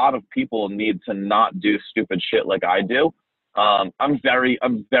 man, like a lot of people need to not do stupid shit like I do. I'm very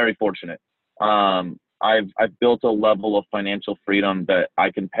fortunate. I've built a level of financial freedom that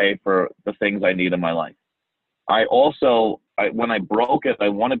I can pay for the things I need in my life. When I broke it, I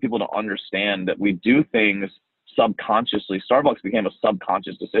wanted people to understand that we do things subconsciously. Starbucks became a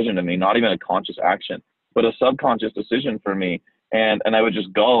subconscious decision to me, not even a conscious action, but a subconscious decision for me. And I would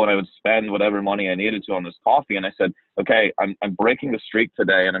just go and I would spend whatever money I needed to on this coffee. And I said, okay, I'm breaking the streak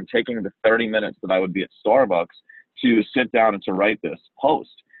today, and I'm taking the 30 minutes that I would be at Starbucks to sit down and to write this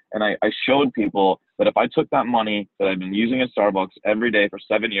post. And I showed people that if I took that money that I've been using at Starbucks every day for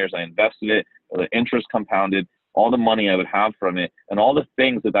 7 years, I invested it, the interest compounded, all the money I would have from it, and all the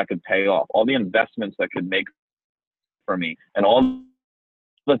things that could pay off, all the investments that could make for me, and all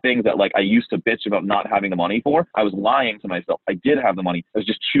the things that, like, I used to bitch about not having the money for, I was lying to myself. I did have the money. I was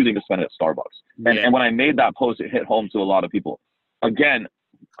just choosing to spend it at Starbucks. And when I made that post, it hit home to a lot of people. Again,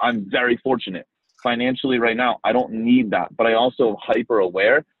 I'm very fortunate. Financially right now, I don't need that, but I also am hyper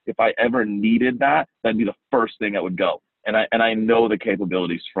aware. If I ever needed that, that'd be the first thing that would go. And I know the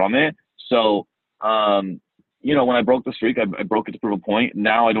capabilities from it. So, you know, when I broke the streak, I broke it to prove a point.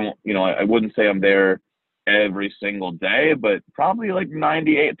 Now I don't, you know, I wouldn't say I'm there every single day, but probably like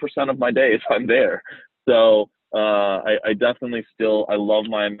 98% of my days I'm there. So, I definitely still, I love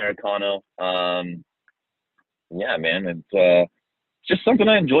my Americano. Yeah, man, it's just something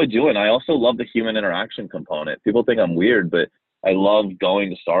I enjoy doing. I also love the human interaction component. People think I'm weird, but I love going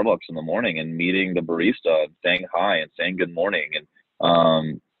to Starbucks in the morning and meeting the barista and saying hi and saying good morning.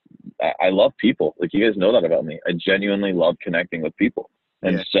 And I love people. Like, you guys know that about me. I genuinely love connecting with people.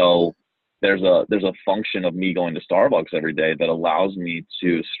 And so there's a function of me going to Starbucks every day that allows me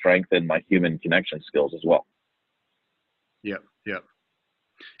to strengthen my human connection skills as well. Yep.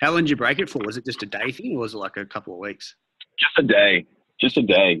 How long did you break it for? Was it just a day thing, or was it like a couple of weeks? Just a day.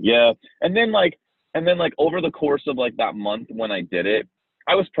 Yeah. And then like over the course of like that month when I did it,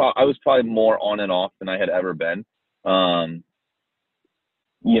 I was probably more on and off than I had ever been.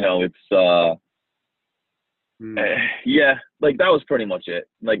 You know, it's, yeah, like that was pretty much it.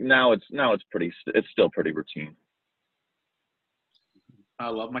 Like now it's still pretty routine. I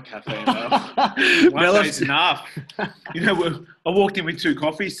love my caffeine though. One day's enough. You know, I walked in with 2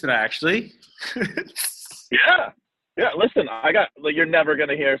 coffees today, actually. Yeah. Listen, you're never going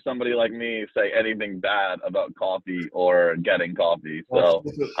to hear somebody like me say anything bad about coffee or getting coffee. So,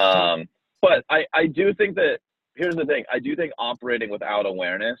 but I do think that, here's the thing. I do think operating without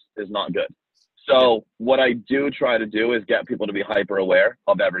awareness is not good. So what I do try to do is get people to be hyper aware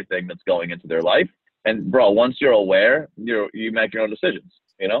of everything that's going into their life. And bro, once you're aware, you make your own decisions,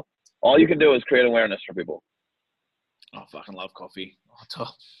 you know? All you can do is create awareness for people. I fucking love coffee.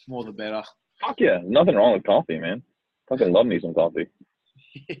 More the better. Fuck yeah. Nothing wrong with coffee, man. Fucking love me some coffee.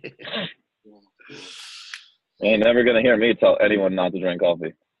 Ain't never gonna hear me tell anyone not to drink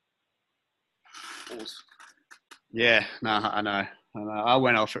coffee. Yeah, no, I know. I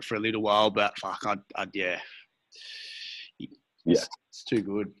went off it for a little while, but fuck, yeah. It's too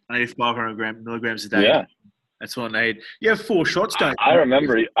good. I need 500 milligrams a day. Yeah, that's what I need. You have 4 shots, don't you? I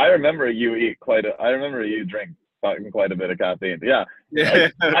remember you drink quite a bit of caffeine. Yeah.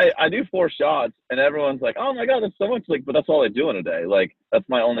 I do 4 shots, and everyone's like, "Oh my god, that's so much!" Like, but that's all I do in a day. Like, that's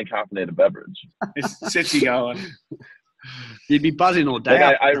my only caffeinated beverage. It sets you going. You'd be buzzing all day.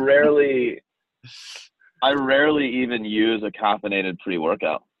 Like, I rarely even use a caffeinated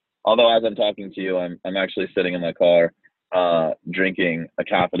pre-workout. although as I'm talking to you, I'm actually sitting in my car, drinking a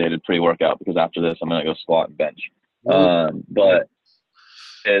caffeinated pre-workout because after this I'm gonna go squat and bench. But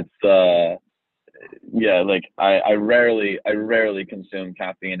it's yeah, like I rarely consume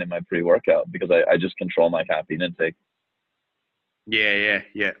caffeine in my pre-workout because I just control my caffeine intake. Yeah.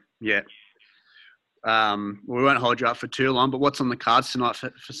 We won't hold you up for too long, but what's on the cards tonight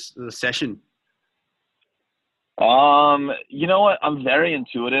for the session? You know what? I'm very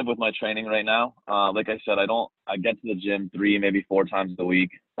intuitive with my training right now. Like I said, I get to the gym 3, maybe 4 times a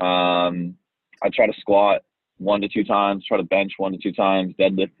week. I try to squat 1 to 2 times, try to bench 1 to 2 times,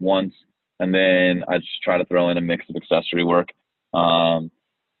 deadlift once, and then I just try to throw in a mix of accessory work.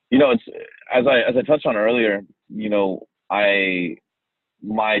 You know, it's as I touched on earlier, you know,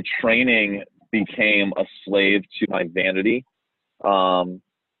 my training became a slave to my vanity,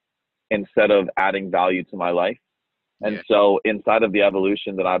 instead of adding value to my life. And so inside of the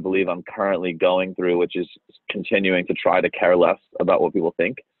evolution that I believe I'm currently going through, which is continuing to try to care less about what people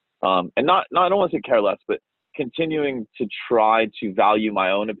think, and not I don't want to say care less, but continuing to try to value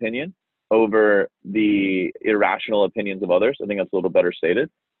my own opinion over the irrational opinions of others. I think that's a little better stated.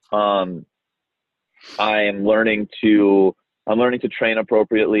 I'm learning to train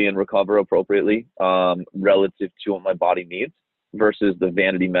appropriately and recover appropriately, relative to what my body needs versus the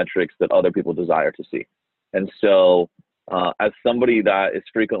vanity metrics that other people desire to see. And so, as somebody that is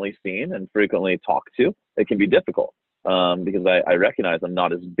frequently seen and frequently talked to, it can be difficult, because I recognize I'm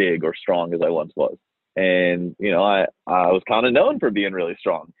not as big or strong as I once was. And, you know, I was kind of known for being really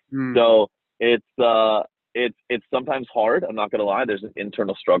strong. So it's sometimes hard. I'm not going to lie. There's an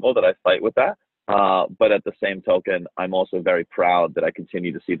internal struggle that I fight with that. But at the same token, I'm also very proud that I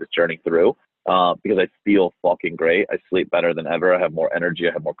continue to see this journey through, because I feel fucking great. I sleep better than ever. I have more energy.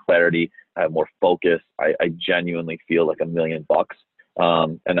 I have more clarity. I have more focus. I genuinely feel like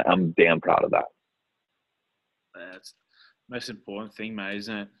 $1,000,000. And I'm damn proud of that. That's the most important thing, mate,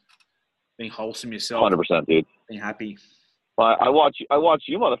 isn't it? Being wholesome yourself. 100%, dude. Being happy. Well, I watch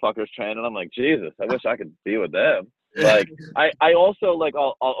you motherfuckers train, and I'm like, Jesus, I wish I could be with them. Like, I also, like,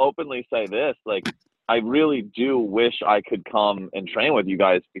 I'll openly say this, like, I really do wish I could come and train with you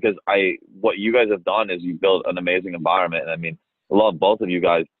guys, because what you guys have done is you built an amazing environment. And I mean, I love both of you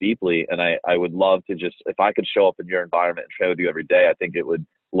guys deeply. And I would love to just, if I could show up in your environment and train with you every day, I think it would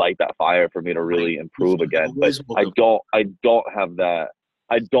light that fire for me to really improve again. But I don't have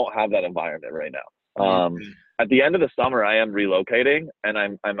that environment right now. At the end of the summer, I am relocating, and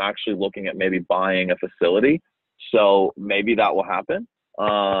I'm actually looking at maybe buying a facility. So maybe that will happen.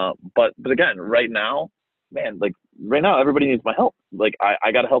 But again, right now, man, like right now, everybody needs my help. Like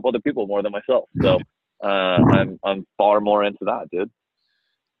I got to help other people more than myself. So I'm far more into that, dude.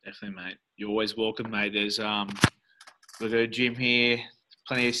 Definitely, mate. You're always welcome, mate. There's we've got a gym here,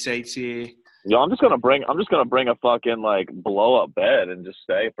 plenty of seats here. Yo, I'm just gonna bring a fucking like blow up bed and just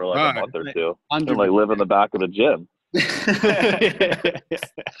stay for like a month or two, and like live in the back of the gym.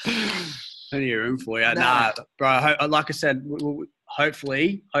 Plenty of room for you. Nah, bro. Like I said,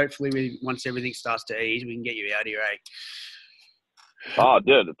 hopefully, once everything starts to ease, we can get you out of here, eh? Oh,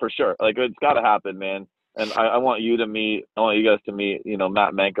 dude, for sure. Like, it's got to happen, man. And I want you guys to meet, you know,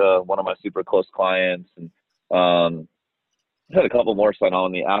 Matt Menka, one of my super close clients, and had a couple more sign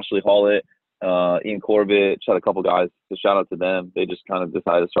on, the Ashley Hollett, Ian Corbett, had a couple guys. So shout out to them. They just kind of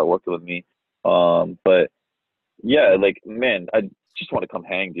decided to start working with me. But yeah, like, man, I just want to come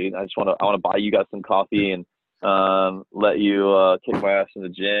hang, dude. I want to buy you guys some coffee and let you kick my ass in the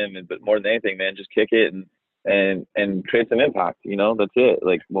gym. But more than anything, man, just kick it and create some impact. You know, that's it.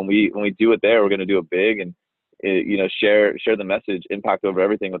 Like when we do it there, we're gonna do it big, and you know, share the message, impact over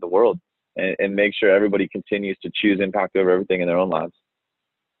everything with the world, and make sure everybody continues to choose impact over everything in their own lives.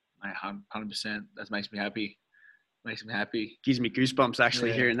 100%. That makes me happy. Gives me goosebumps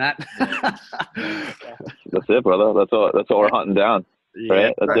actually hearing that. That's it, brother. That's what we're hunting down.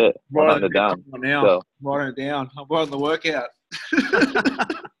 Right? That's it. We're hunting it down. Now. Writing it down. I'm writing the workout.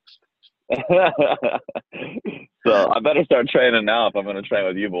 So I better start training now if I'm going to train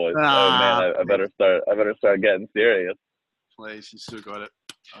with you boys. Oh man, I better start getting serious. Please, you still got it.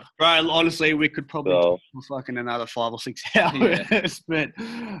 Bro, honestly, we could probably do fucking another 5 or 6 hours, but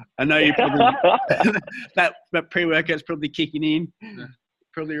I know you probably that pre-workout's probably kicking in,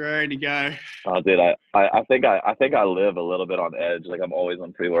 probably ready to go. Oh, dude, I think I live a little bit on edge. Like I'm always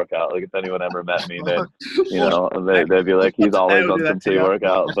on pre-workout. Like if anyone ever met me, then you know they'd be like, he's always on some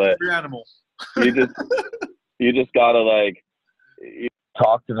pre-workout. But you just gotta like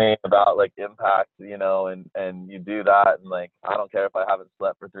talk to me about like impact, you know, and you do that, and like I don't care if I haven't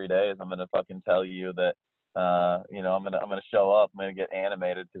slept for 3 days, I'm gonna fucking tell you that I'm gonna show up. I'm gonna get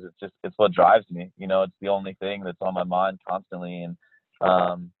animated because it's what drives me. It's the only thing that's on my mind constantly. And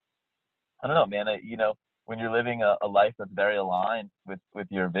I don't know, man. When you're living a life that's very aligned with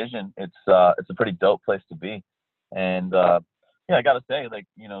your vision, it's a pretty dope place to be. And yeah, I gotta say,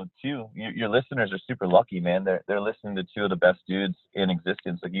 too, your listeners are super lucky, man. They're listening to two of the best dudes in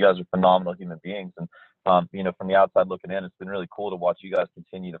existence. Like, you guys are phenomenal human beings, and from the outside looking in, it's been really cool to watch you guys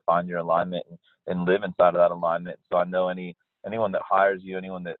continue to find your alignment and live inside of that alignment. So I know anyone that hires you,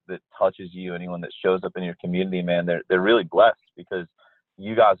 anyone that touches you, anyone that shows up in your community, man, they're really blessed, because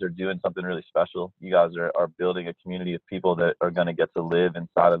you guys are doing something really special. You guys are building a community of people that are going to get to live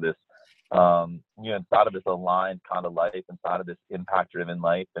inside of this, inside of this aligned kind of life, inside of this impact-driven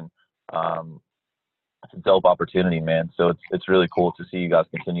life. And it's a dope opportunity, man. So it's really cool to see you guys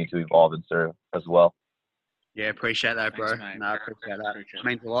continue to evolve and serve as well. Yeah, appreciate that, bro. Thanks, mate. No, appreciate that.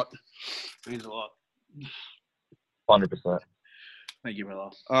 Means a lot. Means a lot. 100%. Thank you,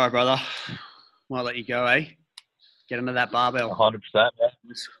 brother. All right, brother. Might let you go, eh? Get under that barbell. 100%.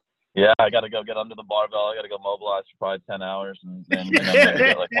 Yeah, I got to go get under the barbell. I got to go mobilize for probably 10 hours, and then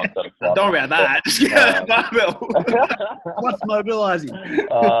get like one set of squats. Don't worry about that. Just get under the barbell. What's mobilizing?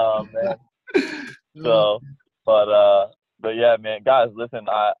 Oh, man. So, but yeah, man, guys, listen,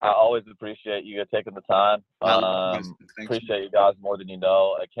 I always appreciate you guys taking the time. Appreciate you guys more than you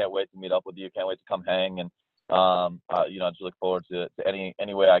know. I can't wait to meet up with you. Can't wait to come hang. And, I just look forward to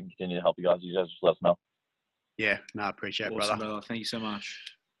any way I can continue to help you guys. You guys just let us know. Yeah, no, I appreciate it, Awesome, brother. Thank you so much.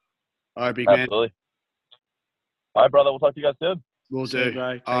 All right, big man. Absolutely. All right, brother. We'll talk to you guys soon. We'll See you, do.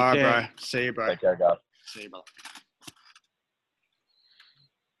 bro. Take All right, care. bro. See you, bro. Take care, guys. See you, brother.